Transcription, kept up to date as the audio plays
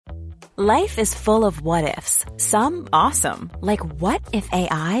Life is full of what-ifs. Some awesome, like what if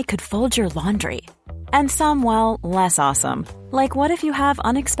AI could fold your laundry? And some, well, less awesome, like what if you have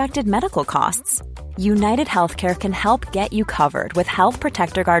unexpected medical costs? United Healthcare can help get you covered with Health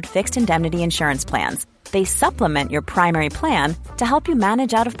Protector Guard fixed indemnity insurance plans. They supplement your primary plan to help you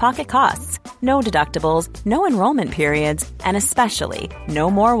manage out-of-pocket costs. No deductibles, no enrollment periods, and especially no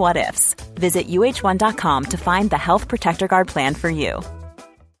more what-ifs. Visit uh1.com to find the Health Protector Guard plan for you.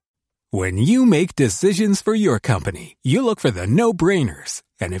 When you make decisions for your company, you look for the no-brainers.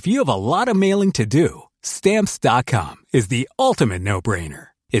 And if you have a lot of mailing to do, Stamps.com is the ultimate no-brainer.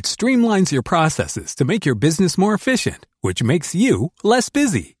 It streamlines your processes to make your business more efficient, which makes you less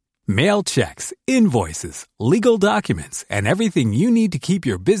busy. Mail checks, invoices, legal documents, and everything you need to keep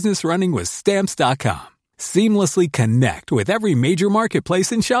your business running with Stamps.com. Seamlessly connect with every major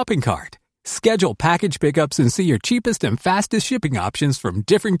marketplace and shopping cart. Schedule package pickups and see your cheapest and fastest shipping options from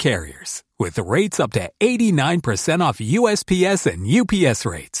different carriers. With rates up to 89% off USPS and UPS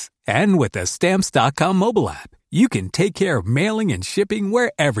rates. And with the Stamps.com mobile app, you can take care of mailing and shipping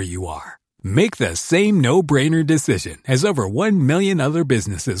wherever you are. Make the same no-brainer decision as over 1 million other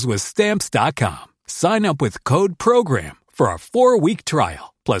businesses with Stamps.com. Sign up with code PROGRAM for a 4-week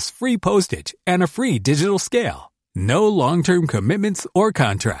trial, plus free postage and a free digital scale. No long-term commitments or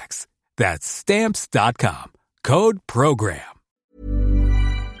contracts. That's Stamps.com. Code PROGRAM.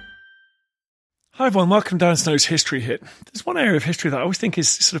 Hi everyone, welcome to Dan Snow's History Hit. There's one area of history that I always think is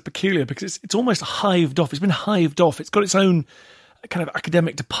sort of peculiar because it's almost hived off. It's been hived off. It's got its own kind of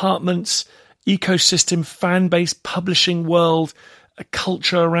academic departments, ecosystem, fan base, publishing world, a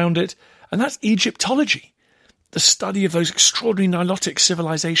culture around it. And that's Egyptology, the study of those extraordinary Nilotic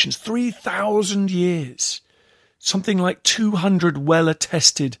civilizations, 3,000 years, something like 200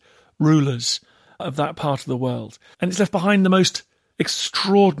 well-attested rulers of that part of the world. And it's left behind the most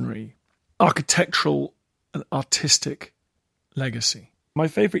extraordinary architectural and artistic legacy. My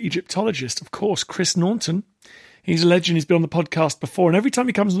favourite Egyptologist, of course, Chris Naunton. He's a legend. He's been on the podcast before. And every time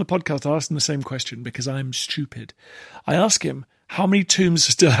he comes on the podcast, I ask him the same question because I'm stupid. I ask him, how many tombs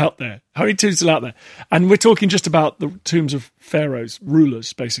are still out there? How many tombs are still out there? And we're talking just about the tombs of pharaohs,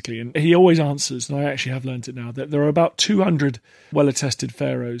 rulers, basically. And he always answers, and I actually have learnt it now, that there are about 200 well-attested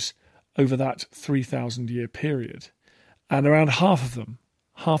pharaohs over that 3,000-year period. And around half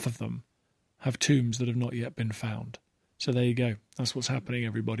of them have tombs that have not yet been found. So there you go. That's what's happening,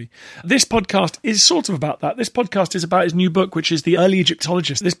 everybody. This podcast is sort of about that. This podcast is about his new book, which is The Early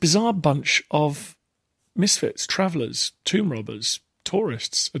Egyptologists. This bizarre bunch of misfits, travellers, tomb robbers,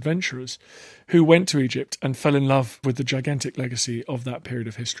 tourists, adventurers, who went to Egypt and fell in love with the gigantic legacy of that period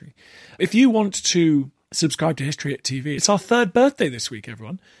of history. If you want to subscribe to History Hit TV, it's our 3rd birthday this week,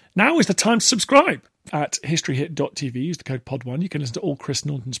 everyone. Now is the time to subscribe. At historyhit.tv, use the code POD1. You can listen to all Chris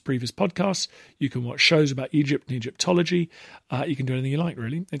Naunton's previous podcasts. You can watch shows about Egypt and Egyptology. You can do anything you like,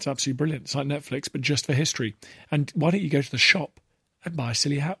 really. It's absolutely brilliant. It's like Netflix, but just for history. And why don't you go to the shop and buy a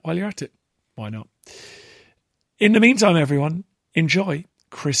silly hat while you're at it? Why not? In the meantime, everyone, enjoy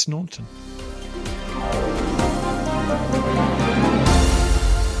Chris Naunton.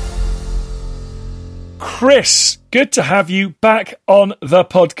 Chris, good to have you back on the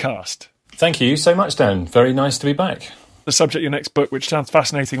podcast. Thank you so much, Dan. Very nice to be back. The subject of your next book, which sounds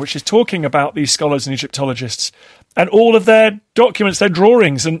fascinating, which is talking about these scholars and Egyptologists and all of their documents, their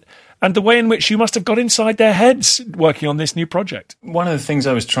drawings, and the way in which you must have got inside their heads working on this new project. One of the things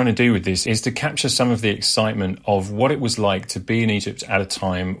I was trying to do with this is to capture some of the excitement of what it was like to be in Egypt at a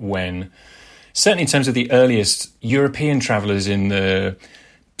time when, certainly in terms of the earliest European travellers in the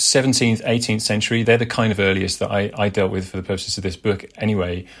 17th, 18th century, they're the kind of earliest that I dealt with for the purposes of this book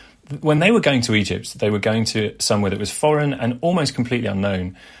anyway. When they were going to Egypt, they were going to somewhere that was foreign and almost completely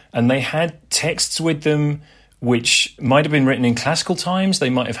unknown. And they had texts with them which might have been written in classical times.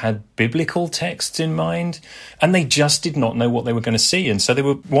 They might have had biblical texts in mind. And they just did not know what they were going to see. And so they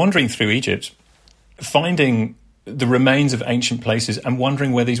were wandering through Egypt, finding the remains of ancient places and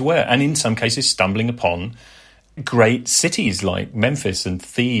wondering where these were. And in some cases, stumbling upon great cities like Memphis and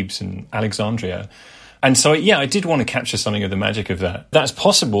Thebes and Alexandria. And so, yeah, I did want to capture something of the magic of that. That's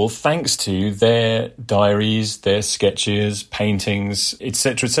possible thanks to their diaries, their sketches, paintings,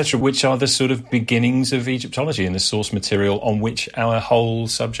 etc., which are the sort of beginnings of Egyptology and the source material on which our whole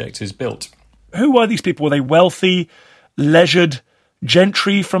subject is built. Who were these people? Were they wealthy, leisured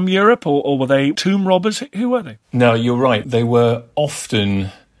gentry from Europe, or were they tomb robbers? Who were they? No, you're right. They were often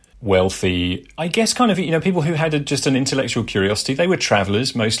wealthy, I guess, kind of, people who had just an intellectual curiosity. They were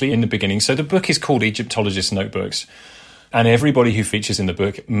travellers mostly in the beginning. So the book is called Egyptologist Notebooks. And everybody who features in the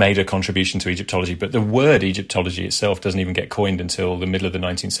book made a contribution to Egyptology. But the word Egyptology itself doesn't even get coined until the middle of the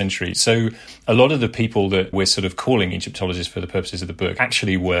 19th century. So a lot of the people that we're sort of calling Egyptologists for the purposes of the book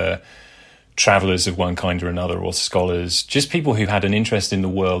actually were travellers of one kind or another, or scholars, just people who had an interest in the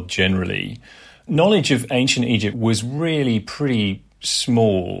world generally. Knowledge of ancient Egypt was really pretty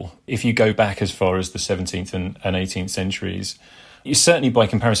small if you go back as far as the 17th and 18th centuries. Certainly by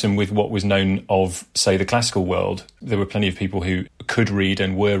comparison with what was known of, say, the classical world, there were plenty of people who could read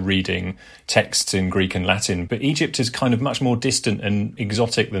and were reading texts in Greek and Latin, but Egypt is kind of much more distant and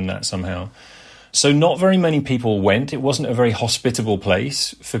exotic than that somehow. So not very many people went. It wasn't a very hospitable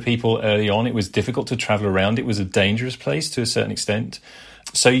place for people early on. It was difficult to travel around. It was a dangerous place to a certain extent.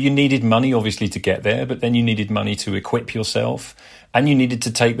 So you needed money, obviously, to get there, but then you needed money to equip yourself, and you needed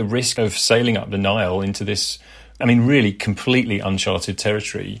to take the risk of sailing up the Nile into this, I mean, really completely uncharted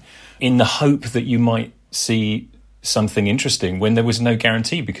territory in the hope that you might see something interesting when there was no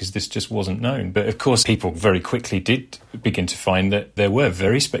guarantee, because this just wasn't known. But of course, people very quickly did begin to find that there were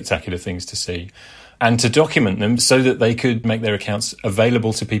very spectacular things to see and to document them so that they could make their accounts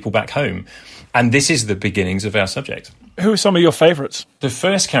available to people back home. And this is the beginnings of our subject. Who are some of your favourites? The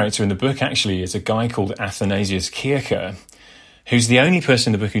first character in the book actually is a guy called Athanasius Kircher, who's the only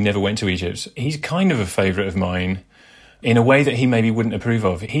person in the book who never went to Egypt. He's kind of a favourite of mine in a way that he maybe wouldn't approve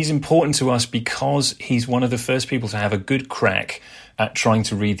of. He's important to us because he's one of the first people to have a good crack at trying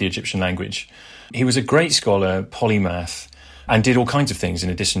to read the Egyptian language. He was a great scholar, polymath, and did all kinds of things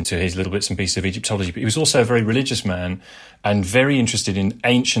in addition to his little bits and pieces of Egyptology. But he was also a very religious man and very interested in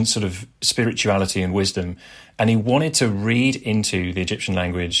ancient sort of spirituality and wisdom. And he wanted to read into the Egyptian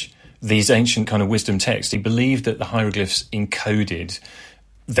language these ancient kind of wisdom texts. He believed that the hieroglyphs encoded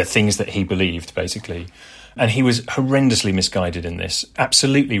the things that he believed, basically. And he was horrendously misguided in this,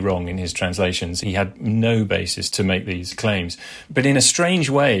 absolutely wrong in his translations. He had no basis to make these claims. But in a strange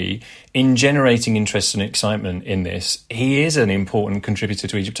way, in generating interest and excitement in this, he is an important contributor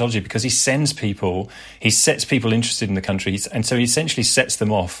to Egyptology because he sets people interested in the country. And so he essentially sets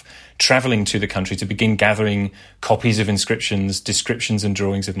them off travelling to the country to begin gathering copies of inscriptions, descriptions and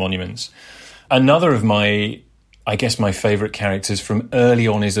drawings of monuments. Another of my favourite characters from early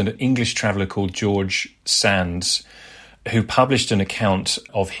on is an English traveller called George Sands, who published an account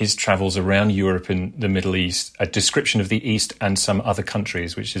of his travels around Europe and the Middle East, a description of the East and some other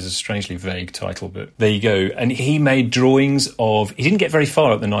countries, which is a strangely vague title, but there you go. And he made drawings he didn't get very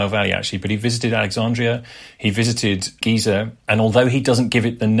far up the Nile Valley, actually, but he visited Alexandria, he visited Giza, and although he doesn't give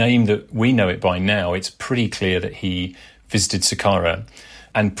it the name that we know it by now, it's pretty clear that he visited Saqqara,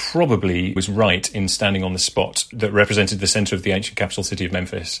 and probably was right in standing on the spot that represented the centre of the ancient capital city of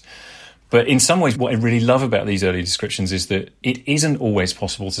Memphis. But in some ways, what I really love about these early descriptions is that it isn't always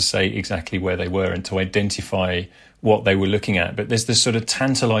possible to say exactly where they were and to identify what they were looking at. But there's this sort of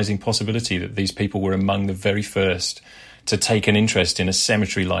tantalising possibility that these people were among the very first to take an interest in a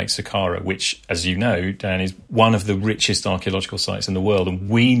cemetery like Saqqara, which, as you know, Dan, is one of the richest archaeological sites in the world. And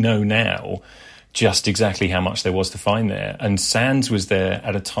we know now just exactly how much there was to find there. And Sands was there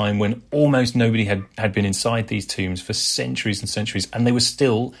at a time when almost nobody had been inside these tombs for centuries and centuries, and they were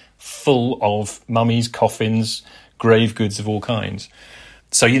still full of mummies, coffins, grave goods of all kinds.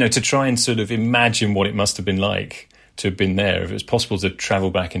 So, to try and sort of imagine what it must have been like to have been there, if it was possible to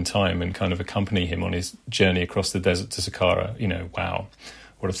travel back in time and kind of accompany him on his journey across the desert to Saqqara, wow,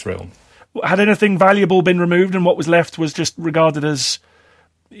 what a thrill. Had anything valuable been removed and what was left was just regarded as,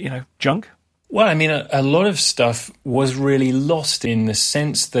 junk? Well, I mean, a lot of stuff was really lost in the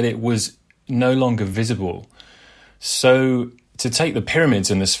sense that it was no longer visible. So to take the pyramids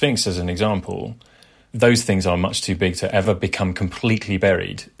and the Sphinx as an example, those things are much too big to ever become completely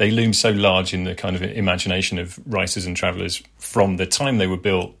buried. They loom so large in the kind of imagination of writers and travellers from the time they were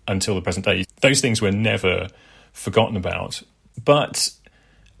built until the present day. Those things were never forgotten about. But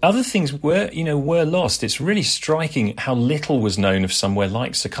other things were lost. It's really striking how little was known of somewhere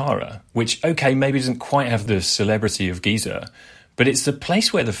like Saqqara, which, okay, maybe doesn't quite have the celebrity of Giza, but it's the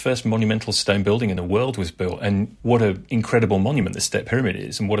place where the first monumental stone building in the world was built. And what an incredible monument the Step Pyramid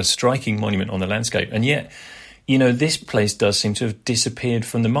is, and what a striking monument on the landscape. And yet, this place does seem to have disappeared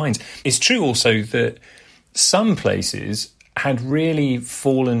from the minds. It's true also that some places had really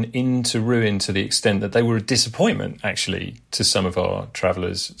fallen into ruin to the extent that they were a disappointment, actually, to some of our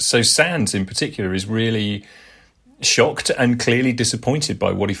travellers. So Sands, in particular, is really shocked and clearly disappointed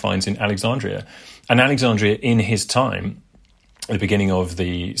by what he finds in Alexandria. And Alexandria, in his time, at the beginning of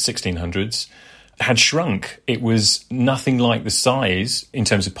the 1600s, had shrunk. It was nothing like the size in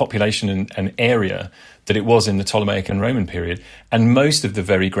terms of population and area that it was in the Ptolemaic and Roman period. And most of the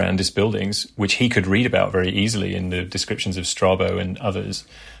very grandest buildings, which he could read about very easily in the descriptions of Strabo and others,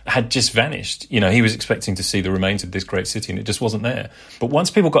 had just vanished. You know, he was expecting to see the remains of this great city and it just wasn't there. But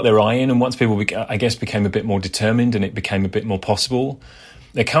once people got their eye in, and once people, I guess, became a bit more determined and it became a bit more possible,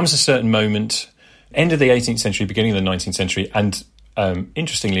 there comes a certain moment, end of the 18th century, beginning of the 19th century, and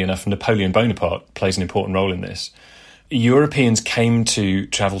interestingly enough, Napoleon Bonaparte plays an important role in this. Europeans came to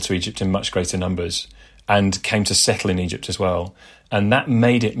travel to Egypt in much greater numbers and came to settle in Egypt as well. And that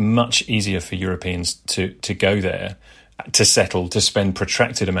made it much easier for Europeans to go there, to settle, to spend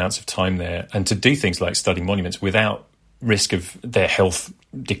protracted amounts of time there, and to do things like study monuments without risk of their health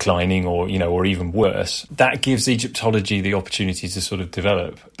declining or even worse. That gives Egyptology the opportunity to sort of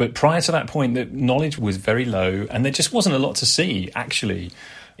develop. But prior to that point, the knowledge was very low and there just wasn't a lot to see, actually,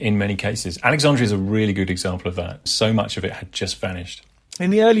 in many cases. Alexandria is a really good example of that. So much of it had just vanished. In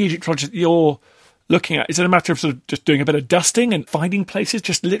the early Egyptology that you're looking at, is it a matter of sort of just doing a bit of dusting and finding places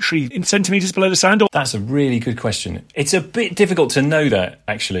just literally in centimetres below the sand? Or? That's a really good question. It's a bit difficult to know that,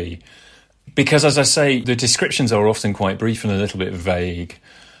 actually. Because, as I say, the descriptions are often quite brief and a little bit vague.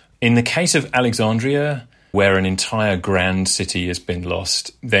 In the case of Alexandria, where an entire grand city has been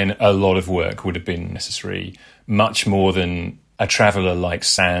lost, then a lot of work would have been necessary, much more than a traveller like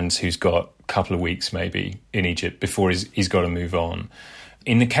Sands, who's got a couple of weeks maybe in Egypt before he's got to move on.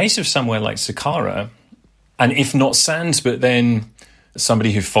 In the case of somewhere like Saqqara, and if not Sands, but then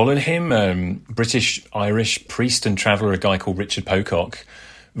somebody who followed him, British-Irish priest and traveller, a guy called Richard Pocock,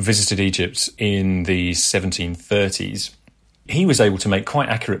 visited Egypt in the 1730s. He was able to make quite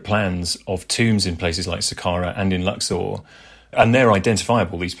accurate plans of tombs in places like Saqqara and in Luxor, and they're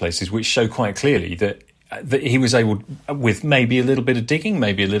identifiable, these places, which show quite clearly that he was able, with maybe a little bit of digging,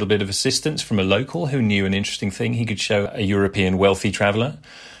 maybe a little bit of assistance from a local who knew an interesting thing, he could show a European wealthy traveller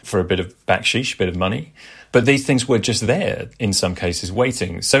for a bit of bakshish, a bit of money. But these things were just there, in some cases,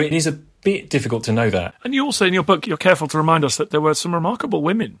 waiting. So it is a bit difficult to know that. And you also, in your book, you're careful to remind us that there were some remarkable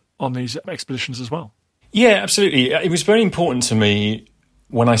women on these expeditions as well. Yeah, absolutely. It was very important to me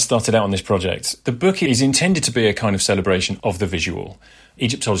when I started out on this project. The book is intended to be a kind of celebration of the visual.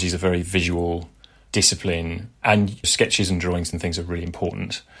 Egyptology is a very visual discipline, and sketches and drawings and things are really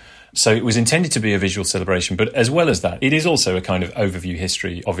important. So it was intended to be a visual celebration, but as well as that, it is also a kind of overview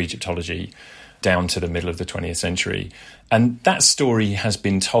history of Egyptology down to the middle of the 20th century. And that story has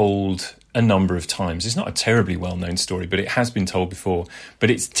been told a number of times. It's not a terribly well-known story, but it has been told before. But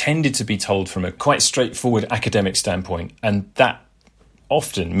it's tended to be told from a quite straightforward academic standpoint. And that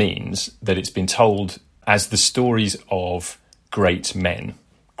often means that it's been told as the stories of great men,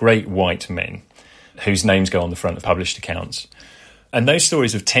 great white men, whose names go on the front of published accounts. And those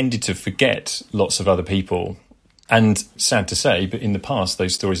stories have tended to forget lots of other people. And sad to say, but in the past,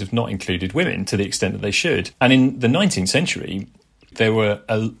 those stories have not included women to the extent that they should. And in the 19th century, there were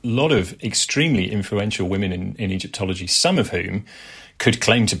a lot of extremely influential women in Egyptology, some of whom could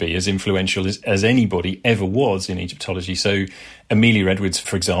claim to be as influential as anybody ever was in Egyptology. So Amelia Edwards,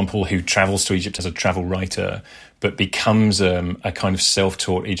 for example, who travels to Egypt as a travel writer, but becomes a kind of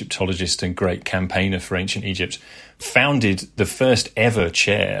self-taught Egyptologist and great campaigner for ancient Egypt, founded the first ever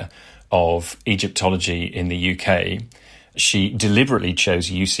chair of Egyptology in the UK. She deliberately chose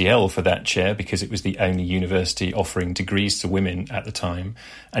UCL for that chair because it was the only university offering degrees to women at the time.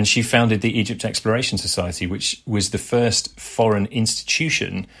 And she founded the Egypt Exploration Society, which was the first foreign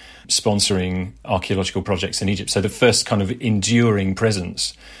institution sponsoring archaeological projects in Egypt. So the first kind of enduring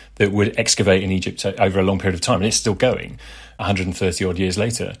presence that would excavate in Egypt over a long period of time. And it's still going 130 odd years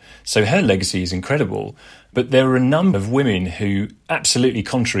later. So her legacy is incredible. But there were a number of women who, absolutely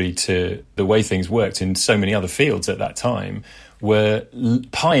contrary to the way things worked in so many other fields at that time, were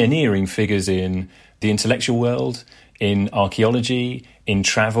pioneering figures in the intellectual world, in archaeology, in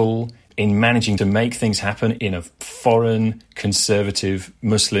travel, in managing to make things happen in a foreign, conservative,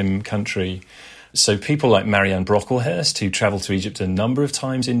 Muslim country. So people like Marianne Brocklehurst, who travelled to Egypt a number of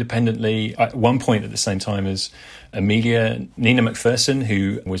times independently, at one point at the same time as Amelia, Nina Macpherson,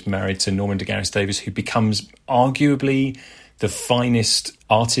 who was married to Norman de Garris-Davis, who becomes arguably the finest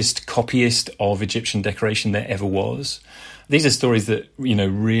artist, copyist of Egyptian decoration there ever was. These are stories that,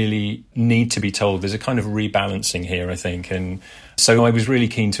 really need to be told. There's a kind of rebalancing here, I think. And so I was really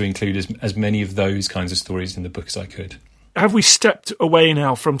keen to include as many of those kinds of stories in the book as I could. Have we stepped away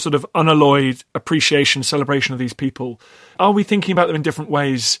now from sort of unalloyed appreciation, celebration of these people? Are we thinking about them in different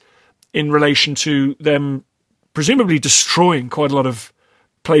ways in relation to them presumably destroying quite a lot of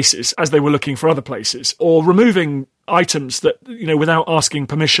places as they were looking for other places, or removing items that, without asking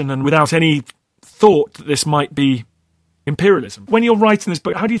permission and without any thought that this might be imperialism. When you're writing this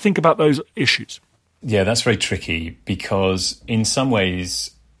book, how do you think about those issues? Yeah, that's very tricky because in some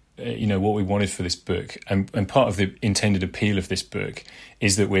ways, what we wanted for this book and part of the intended appeal of this book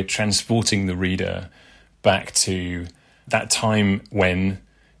is that we're transporting the reader back to that time when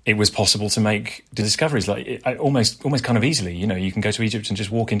it was possible to make the discoveries almost kind of easily. You can go to Egypt and just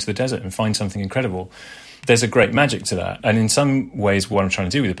walk into the desert and find something incredible. There's a great magic to that. And in some ways, what I'm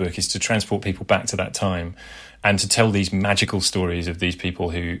trying to do with the book is to transport people back to that time and to tell these magical stories of these people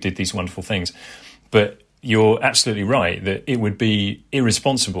who did these wonderful things. But you're absolutely right that it would be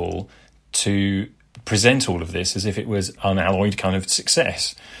irresponsible to present all of this as if it was unalloyed kind of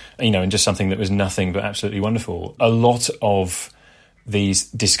success, and just something that was nothing but absolutely wonderful. A lot of these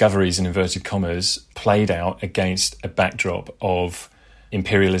discoveries, in inverted commas, played out against a backdrop of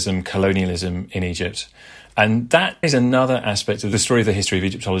imperialism, colonialism in Egypt. And that is another aspect of the story of the history of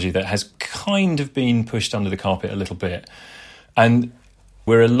Egyptology that has kind of been pushed under the carpet a little bit. And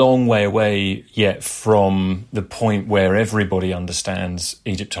we're a long way away yet from the point where everybody understands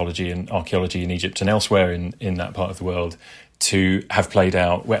Egyptology and archaeology in Egypt and elsewhere in that part of the world to have played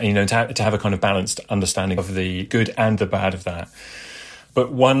out, to have a kind of balanced understanding of the good and the bad of that.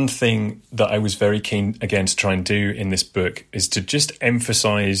 But one thing that I was very keen, again, to try and do in this book is to just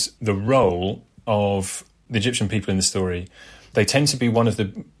emphasise the role of the Egyptian people in the story. They tend to be one of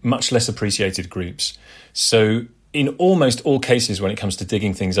the much less appreciated groups. So in almost all cases when it comes to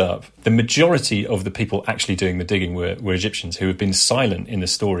digging things up, the majority of the people actually doing the digging were Egyptians who have been silent in the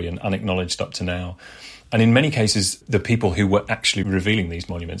story and unacknowledged up to now. And in many cases, the people who were actually revealing these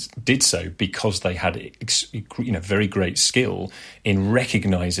monuments did so because they had very great skill in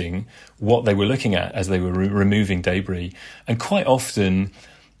recognising what they were looking at as they were removing debris. And quite often,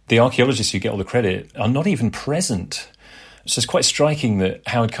 the archaeologists who get all the credit are not even present. So it's quite striking that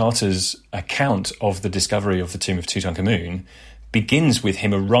Howard Carter's account of the discovery of the tomb of Tutankhamun begins with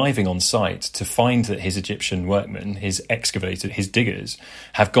him arriving on site to find that his Egyptian workmen, his excavators, his diggers,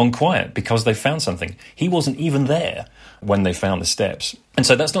 have gone quiet because they found something. He wasn't even there when they found the steps. And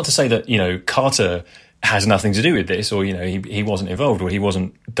so that's not to say that, Carter has nothing to do with this, or, he wasn't involved, or he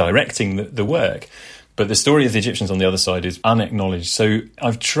wasn't directing the work. But the story of the Egyptians on the other side is unacknowledged. So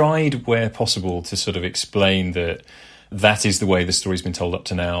I've tried where possible to sort of explain that is the way the story's been told up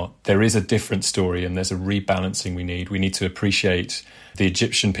to now. There is a different story and there's a rebalancing we need. We need to appreciate the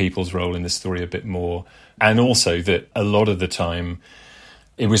Egyptian people's role in the story a bit more. And also that a lot of the time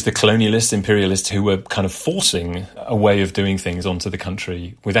it was the colonialists, imperialists who were kind of forcing a way of doing things onto the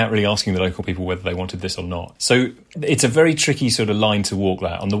country without really asking the local people whether they wanted this or not. So it's a very tricky sort of line to walk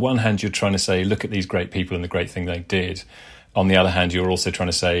that. On the one hand, you're trying to say, look at these great people and the great thing they did. On the other hand, you're also trying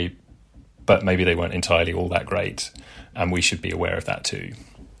to say, but maybe they weren't entirely all that great. And we should be aware of that too.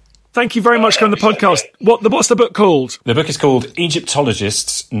 Thank you very much for coming on the podcast. What's the book called? The book is called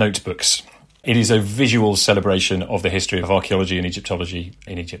Egyptologists' Notebooks. It is a visual celebration of the history of archaeology and Egyptology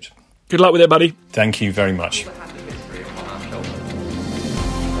in Egypt. Good luck with it, buddy. Thank you very much.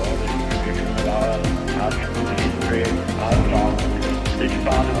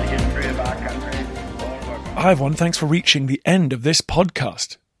 Hi everyone, thanks for reaching the end of this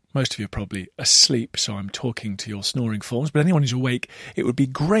podcast. Most of you are probably asleep, so I'm talking to your snoring forms. But anyone who's awake, it would be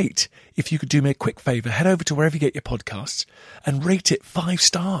great if you could do me a quick favour. Head over to wherever you get your podcasts and rate it 5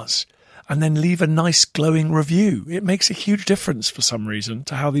 stars. And then leave a nice glowing review. It makes a huge difference for some reason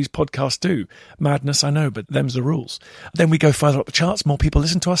to how these podcasts do. Madness, I know, but them's the rules. Then we go further up the charts, more people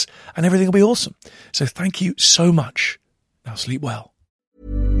listen to us, and everything will be awesome. So thank you so much. Now sleep well.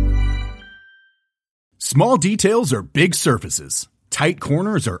 Small details are big surfaces. Tight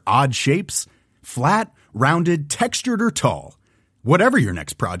corners or odd shapes. Flat, rounded, textured, or tall. Whatever your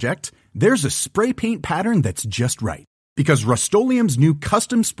next project, there's a spray paint pattern that's just right. Because Rust-Oleum's new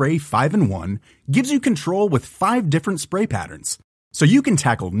Custom Spray 5-in-1 gives you control with 5 different spray patterns. So you can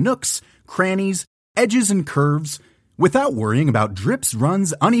tackle nooks, crannies, edges, and curves without worrying about drips,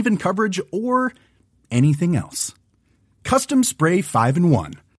 runs, uneven coverage, or anything else. Custom Spray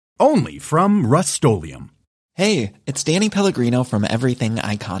 5-in-1. Only from Rust-Oleum. Hey, it's Danny Pellegrino from Everything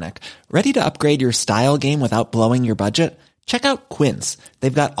Iconic. Ready to upgrade your style game without blowing your budget? Check out Quince.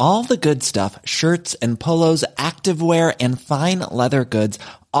 They've got all the good stuff, shirts and polos, activewear, and fine leather goods,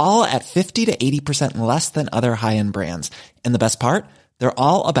 all at 50 to 80% less than other high-end brands. And the best part? They're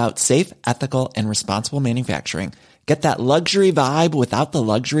all about safe, ethical, and responsible manufacturing. Get that luxury vibe without the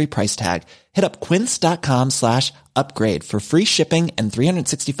luxury price tag. Hit up quince.com/upgrade for free shipping and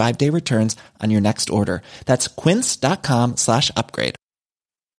 365-day returns on your next order. That's quince.com/upgrade.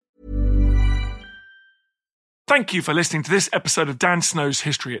 Thank you for listening to this episode of Dan Snow's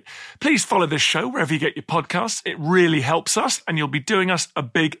History Hit. Please follow this show wherever you get your podcasts. It really helps us, and you'll be doing us a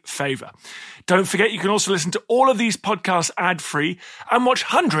big favour. Don't forget, you can also listen to all of these podcasts ad-free and watch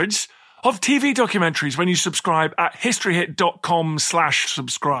hundreds of TV documentaries when you subscribe at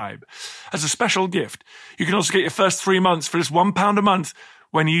historyhit.com/subscribe. As a special gift, you can also get your first 3 months for just £1 a month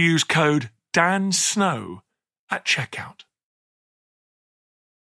when you use code DANSNOW at checkout.